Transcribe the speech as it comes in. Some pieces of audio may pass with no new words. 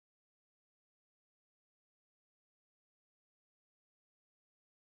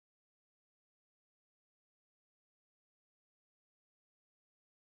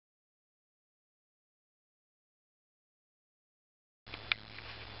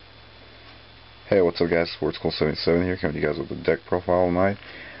Hey, what's up guys, SportsCool77 here, coming to you guys with the deck profile tonight.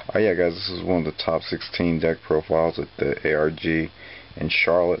 Yeah guys, this is one of the top 16 deck profiles at the ARG in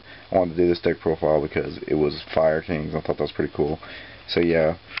Charlotte. I wanted to do this deck profile because it was Fire Kings. I thought that was pretty cool. So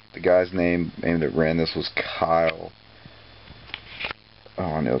yeah, the guy's name that ran this was Kyle. Oh,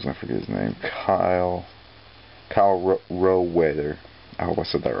 I knew I was going to forget his name. Kyle Rohweder. I hope I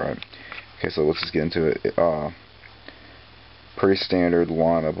said that right. Okay, so let's just get into it. Pretty standard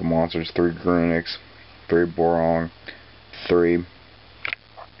lineup of monsters: 3 Garunix, 3 Barong, 3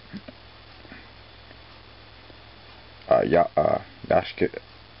 Yaksha,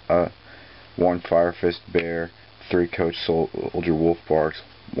 1 Firefist Bear, 3 Coach Soldier Wolfbarks,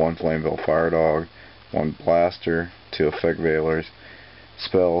 1 Flameville Firedog, 1 Blaster, 2 Effect Veilers,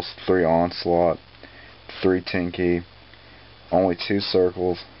 spells: 3 Onslaught, 3 Tenki, only 2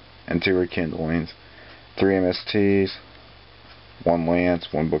 Circles, and 2 Rekindlings, 3 MSTs, 1 Lance,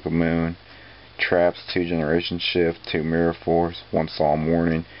 1 Book of Moon, Traps, 2 Generation Shift, 2 Mirror Force, 1 Solemn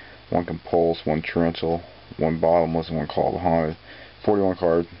Warning, 1 Compulse, 1 Torrential, 1 Bottomless, and 1 Call of the Haunted. 41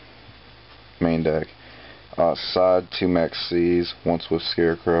 card main deck. Side: 2 Max C's, 1 Swift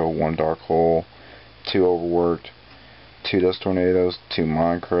Scarecrow, 1 Dark Hole, 2 Overworked, 2 Dust Tornadoes, 2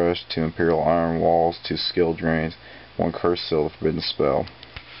 Mind Crush, 2 Imperial Iron Walls, 2 Skill Drains, 1 Curse Seal, the Forbidden Spell.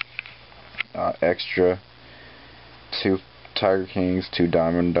 Extra: 2 Tiger Kings, 2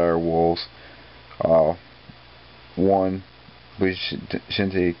 Diamond Dire Wolves, 1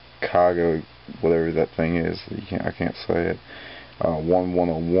 Shinti Kago, whatever that thing is, I can't say it, 1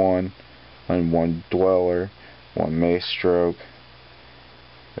 101, and 1 Dweller, 1 Mace Stroke,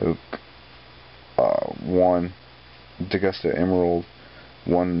 1 Degusta Emerald,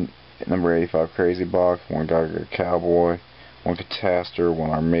 1 number 85 Crazy Box, 1 Geiger Cowboy, 1 Catastor, 1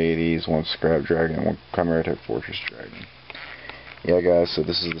 Armades, 1 Scrap Dragon, and 1 Chimera Tech Fortress Dragon. Yeah guys, so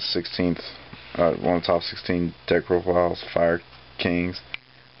this is the 16th, one of the top 16 deck profiles, Fire Kings.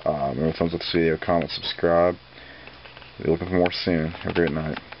 Remember, thumbs up this video, comment, subscribe. We'll be looking for more soon. Have a great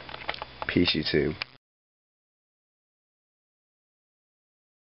night. Peace, YouTube.